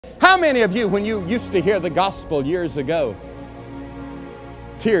How many of you, when you used to hear the gospel years ago,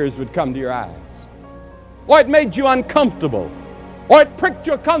 tears would come to your eyes? Or it made you uncomfortable, or it pricked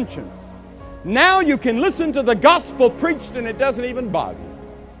your conscience. Now you can listen to the gospel preached and it doesn't even bother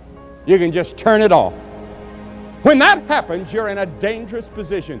you. You can just turn it off. When that happens, you're in a dangerous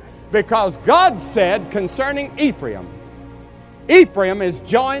position, because God said concerning Ephraim, Ephraim is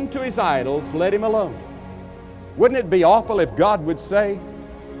joined to his idols, let him alone. Wouldn't it be awful if God would say,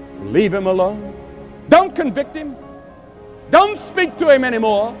 leave him alone? Don't convict him. Don't speak to him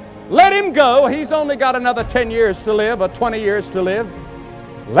anymore. Let him go. He's only got another 10 years to live or 20 years to live.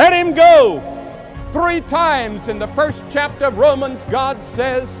 Let him go. 3 times in the first chapter of Romans, God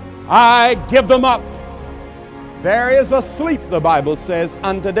says, I give them up. There is a sleep, the Bible says,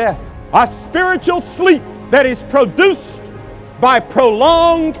 unto death. A spiritual sleep that is produced by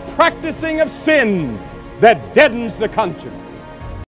prolonged practicing of sin that deadens the conscience.